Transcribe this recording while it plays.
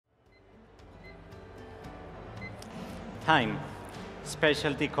Time,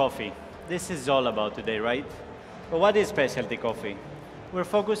 specialty coffee. This is all about today, right? But what is specialty coffee? We're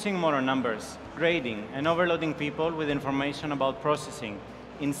focusing more on numbers, grading, and overloading people with information about processing,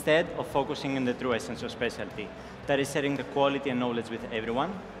 instead of focusing on the true essence of specialty, that is sharing the quality and knowledge with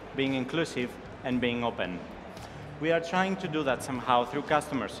everyone, being inclusive, and being open. We are trying to do that somehow through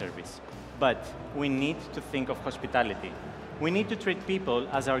customer service, but we need to think of hospitality. We need to treat people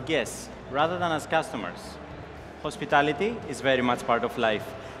as our guests, rather than as customers. Hospitality is very much part of life,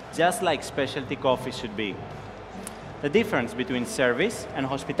 just like specialty coffee should be. The difference between service and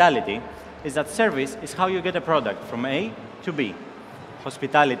hospitality is that service is how you get a product from A to B.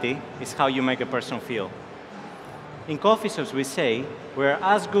 Hospitality is how you make a person feel. In coffee shops, we say we're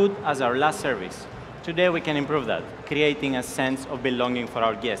as good as our last service. Today, we can improve that, creating a sense of belonging for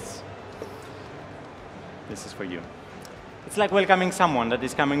our guests. This is for you. It's like welcoming someone that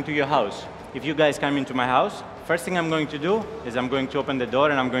is coming to your house. If you guys come into my house, first thing I'm going to do is I'm going to open the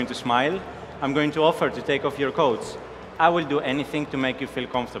door and I'm going to smile. I'm going to offer to take off your coats. I will do anything to make you feel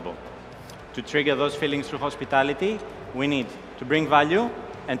comfortable. To trigger those feelings through hospitality, we need to bring value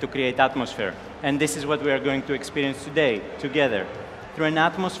and to create atmosphere. And this is what we are going to experience today, together, through an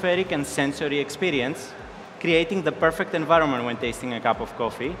atmospheric and sensory experience, creating the perfect environment when tasting a cup of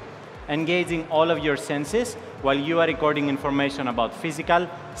coffee, engaging all of your senses while you are recording information about physical,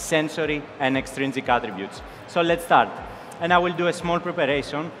 sensory, and extrinsic attributes. So let's start. And I will do a small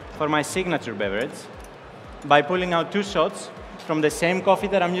preparation for my signature beverage by pulling out 2 shots from the same coffee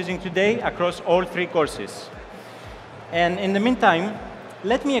that I'm using today across all 3 courses. And in the meantime,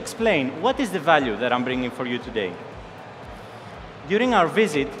 let me explain what is the value that I'm bringing for you today. During our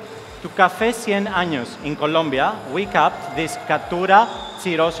visit to Café 100 Años in Colombia, we capped this Caturra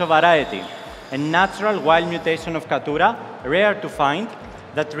Ciroso variety, a natural wild mutation of Caturra, rare to find,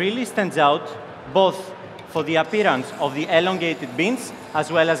 that really stands out both for the appearance of the elongated beans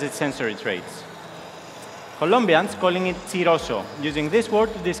as well as its sensory traits. Colombians calling it Ciroso, using this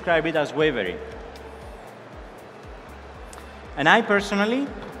word to describe it as wavery. And I personally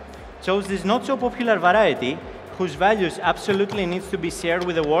chose this not so popular variety whose values absolutely needs to be shared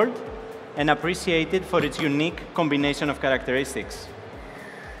with the world and appreciated for its unique combination of characteristics.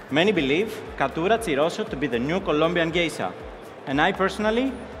 Many believe Caturra Ciroso to be the new Colombian geisha, and I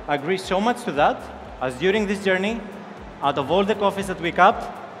personally agree so much to that, as during this journey, out of all the coffees that we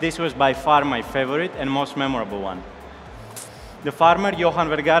cupped, this was by far my favorite and most memorable one. The farmer, Johan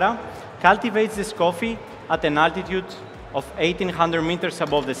Vergara, cultivates this coffee at an altitude of 1,800 meters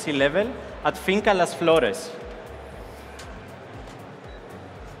above the sea level at Finca Las Flores.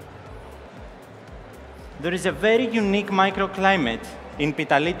 There is a very unique microclimate in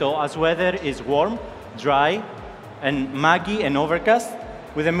Pitalito, as weather is warm, dry, and muggy and overcast,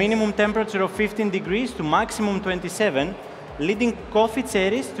 with a minimum temperature of 15 degrees to maximum 27, leading coffee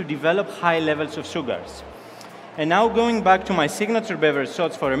cherries to develop high levels of sugars. And now going back to my signature beverage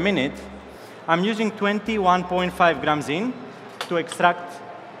shots for a minute, I'm using 21.5 grams in to extract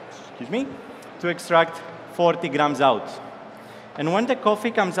 40 grams out. And when the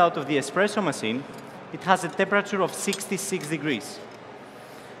coffee comes out of the espresso machine, it has a temperature of 66 degrees.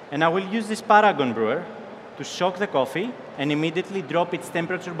 And I will use this Paragon brewer to shock the coffee and immediately drop its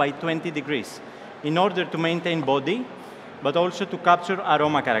temperature by 20 degrees in order to maintain body, but also to capture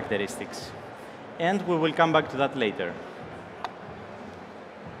aroma characteristics. And we will come back to that later.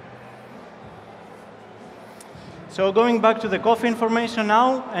 So going back to the coffee information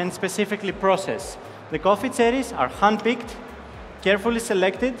now, and specifically process. The coffee cherries are hand-picked, carefully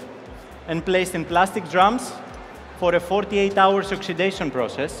selected, and placed in plastic drums for a 48 hours oxidation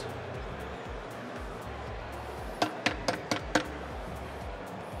process.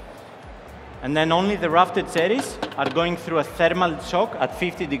 And then only the rafted cherries are going through a thermal shock at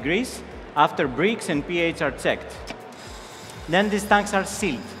 50 degrees after Brix and pH are checked. Then these tanks are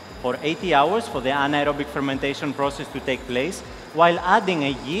sealed for 80 hours for the anaerobic fermentation process to take place, while adding a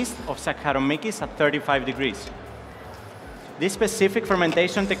yeast of Saccharomyces at 35 degrees. This specific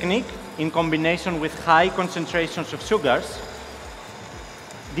fermentation technique, in combination with high concentrations of sugars,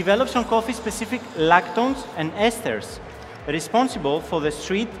 develops on coffee-specific lactones and esters, responsible for the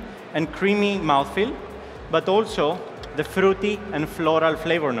sweet and creamy mouthfeel, but also the fruity and floral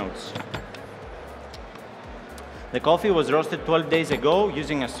flavor notes. The coffee was roasted 12 days ago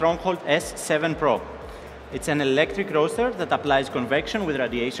using a Stronghold S7 Pro. It's an electric roaster that applies convection with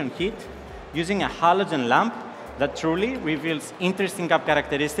radiation heat using a halogen lamp that truly reveals interesting cup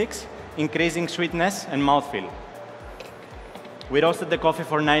characteristics, increasing sweetness and mouthfeel. We roasted the coffee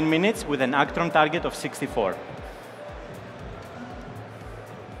for 9 minutes with an Actron target of 64.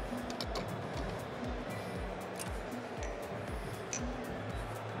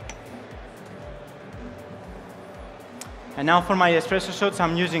 And now for my espresso shots,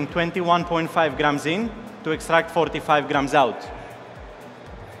 I'm using 21.5 grams in to extract 45 grams out.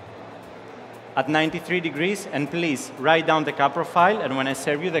 At 93 degrees, and please write down the cup profile, and when I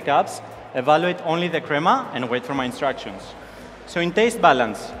serve you the cups, evaluate only the crema and wait for my instructions. So in taste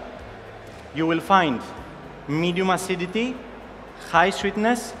balance, you will find medium acidity, high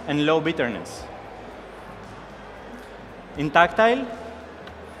sweetness, and low bitterness. In tactile,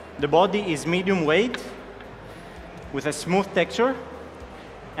 the body is medium weight with a smooth texture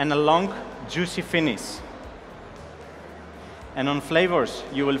and a long, juicy finish. And on flavors,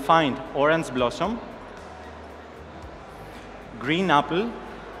 you will find orange blossom, green apple,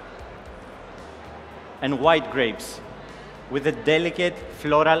 and white grapes with the delicate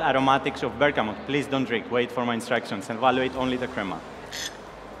floral aromatics of bergamot. Please don't drink, wait for my instructions, and evaluate only the crema.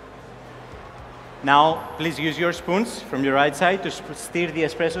 Now, please use your spoons from your right side to stir the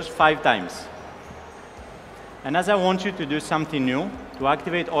espressos 5 times. And as I want you to do something new, to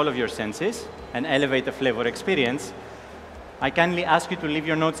activate all of your senses and elevate the flavor experience, I kindly ask you to leave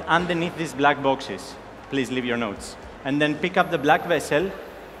your notes underneath these black boxes. Please leave your notes. And then pick up the black vessel,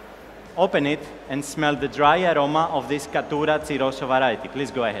 open it, and smell the dry aroma of this Catura Ciroso variety. Please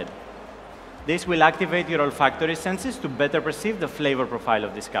go ahead. This will activate your olfactory senses to better perceive the flavor profile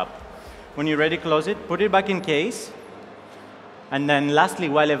of this cup. When you're ready, close it, put it back in case. And then lastly,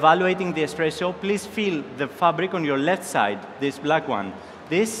 while evaluating the espresso, please feel the fabric on your left side, this black one.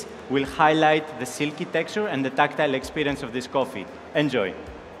 This will highlight the silky texture and the tactile experience of this coffee. Enjoy.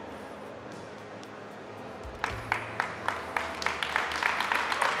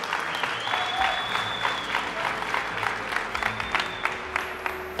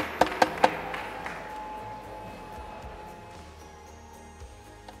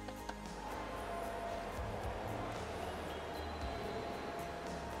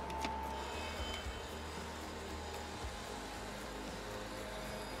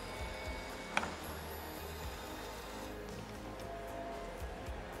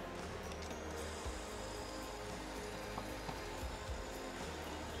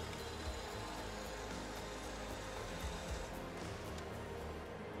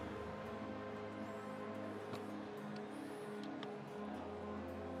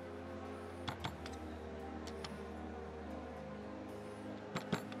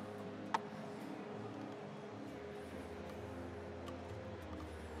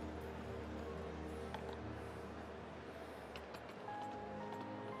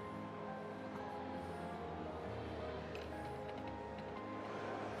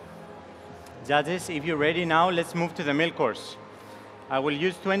 Judges, if you're ready now, let's move to the milk course. I will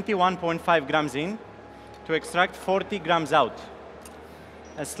use 21.5 grams in to extract 40 grams out.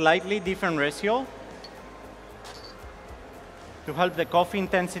 A slightly different ratio to help the coffee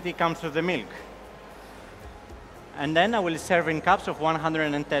intensity come through the milk. And then I will serve in cups of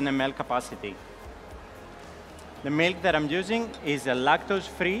 110 ml capacity. The milk that I'm using is a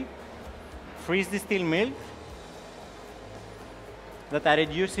lactose-free, freeze-distilled milk that I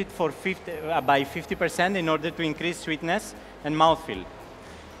reduce it by 50% in order to increase sweetness and mouthfeel.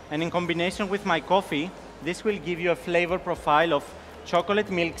 And in combination with my coffee, this will give you a flavor profile of chocolate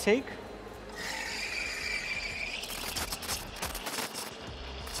milkshake,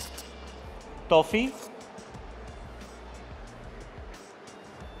 toffee,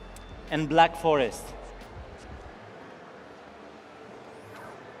 and black forest.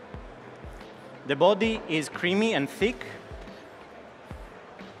 The body is creamy and thick,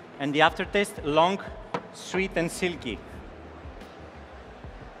 and the aftertaste long, sweet, and silky.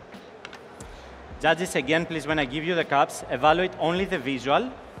 Judges, again, please, when I give you the cups, evaluate only the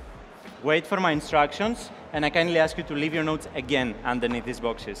visual, wait for my instructions, and I kindly ask you to leave your notes again underneath these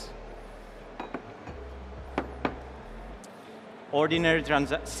boxes.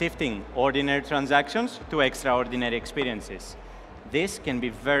 Shifting ordinary transactions to extraordinary experiences. This can be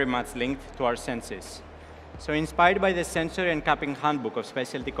very much linked to our senses. So inspired by the Sensory and Cupping Handbook of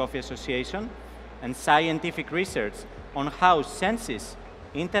Specialty Coffee Association and scientific research on how senses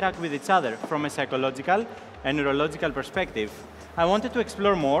interact with each other from a psychological and neurological perspective, I wanted to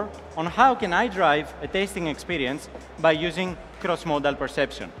explore more on how can I drive a tasting experience by using cross-modal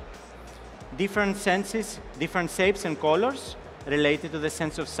perception. Different senses, different shapes and colors related to the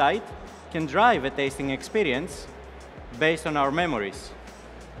sense of sight can drive a tasting experience based on our memories.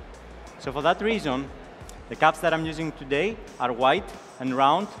 So for that reason, the cups that I'm using today are white and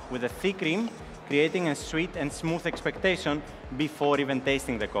round with a thick rim, creating a sweet and smooth expectation before even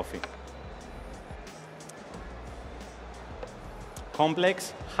tasting the coffee.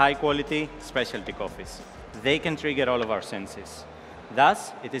 Complex, high-quality specialty coffees. They can trigger all of our senses.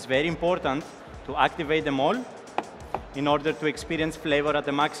 Thus, it is very important to activate them all in order to experience flavor at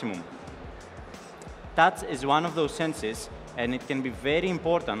the maximum. Touch is one of those senses, and it can be very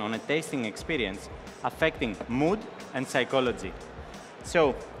important on a tasting experience, affecting mood and psychology.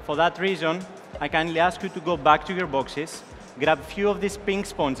 So, for that reason, I kindly ask you to go back to your boxes, grab a few of these pink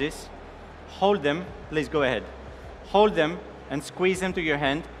sponges, hold them, please go ahead, hold them and squeeze them to your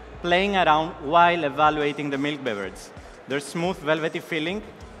hand, playing around while evaluating the milk beverage. Their smooth, velvety feeling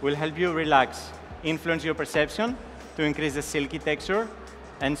will help you relax, influence your perception to increase the silky texture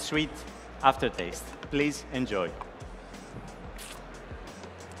and sweet aftertaste. Please enjoy.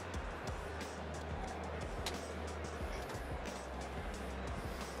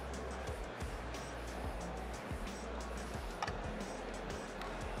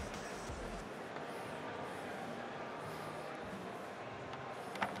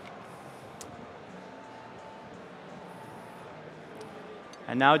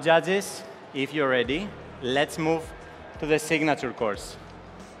 And now, judges, if you're ready, let's move to the signature course.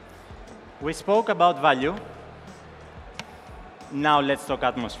 We spoke about value. Now let's talk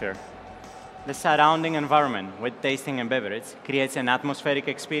atmosphere. The surrounding environment with tasting and beverage creates an atmospheric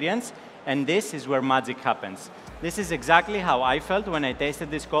experience, and this is where magic happens. This is exactly how I felt when I tasted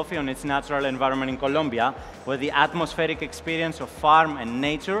this coffee on its natural environment in Colombia, where the atmospheric experience of farm and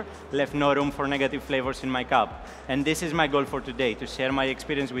nature left no room for negative flavors in my cup. And this is my goal for today, to share my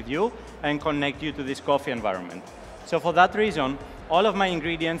experience with you and connect you to this coffee environment. So for that reason, all of my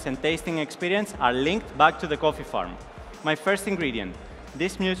ingredients and tasting experience are linked back to the coffee farm. My first ingredient,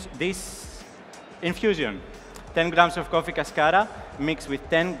 this infusion, 10 grams of coffee cascara mixed with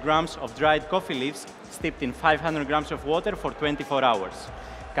 10 grams of dried coffee leaves steeped in 500 grams of water for 24 hours.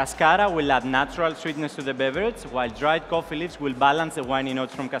 Cascara will add natural sweetness to the beverage, while dried coffee leaves will balance the winey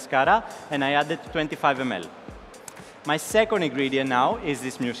notes from cascara, and I added 25 ml. My second ingredient now is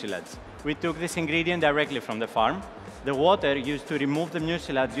this mucilage. We took this ingredient directly from the farm. The water used to remove the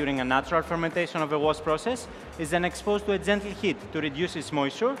mucilage during a natural fermentation of a wash process is then exposed to a gentle heat to reduce its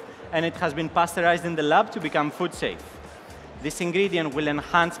moisture, and it has been pasteurized in the lab to become food safe. This ingredient will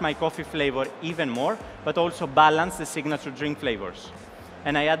enhance my coffee flavor even more, but also balance the signature drink flavors.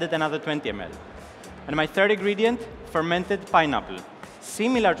 And I added another 20 ml. And my third ingredient, fermented pineapple.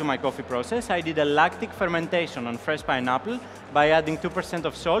 Similar to my coffee process, I did a lactic fermentation on fresh pineapple by adding 2%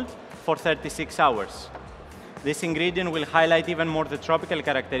 of salt for 36 hours. This ingredient will highlight even more the tropical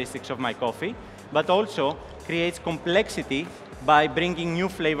characteristics of my coffee, but also creates complexity by bringing new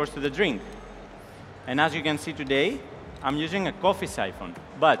flavors to the drink. And as you can see today, I'm using a coffee siphon,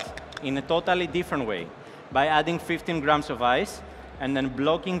 but in a totally different way. By adding 15 grams of ice and then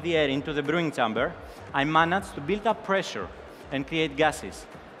blocking the air into the brewing chamber, I managed to build up pressure and create gases.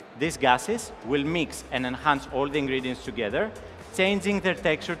 These gases will mix and enhance all the ingredients together, changing their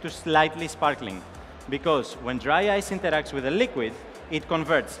texture to slightly sparkling. Because when dry ice interacts with a liquid, it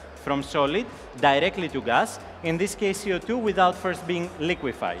converts from solid directly to gas, in this case CO2, without first being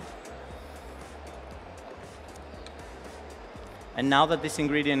liquefied. And now that this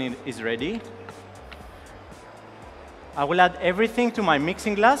ingredient is ready, I will add everything to my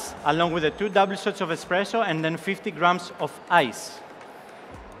mixing glass, along with the 2 double shots of espresso and then 50 grams of ice.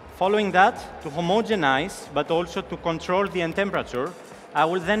 Following that, to homogenize, but also to control the end temperature, I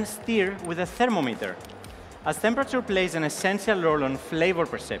will then stir with a thermometer. As temperature plays an essential role on flavor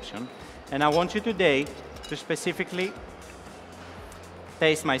perception, and I want you today to specifically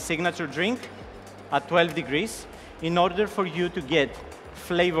taste my signature drink at 12 degrees in order for you to get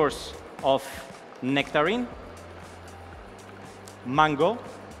flavors of nectarine, mango,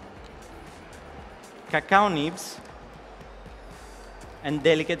 cacao nibs, and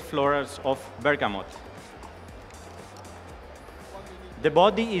delicate florals of bergamot. The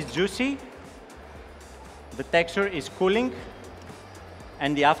body is juicy, the texture is cooling,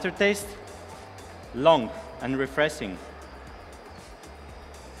 and the aftertaste long and refreshing.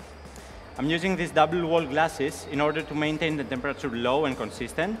 I'm using these double-wall glasses in order to maintain the temperature low and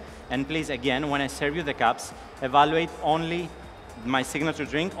consistent. And please, again, when I serve you the cups, evaluate only my signature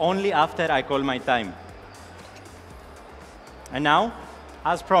drink only after I call my time. And now,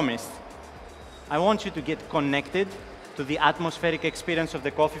 as promised, I want you to get connected to the atmospheric experience of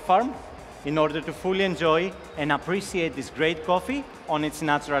the coffee farm in order to fully enjoy and appreciate this great coffee on its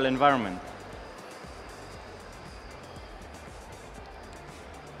natural environment.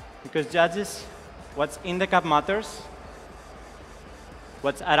 Because judges, what's in the cup matters,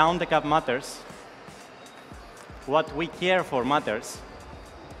 what's around the cup matters, what we care for matters,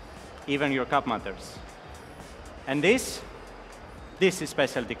 even your cup matters. And this is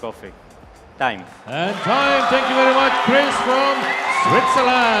specialty coffee. Time. And time. Thank you very much, Chris from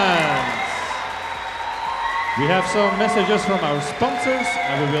Switzerland. We have some messages from our sponsors,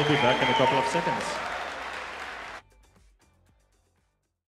 and we will be back in a couple of seconds.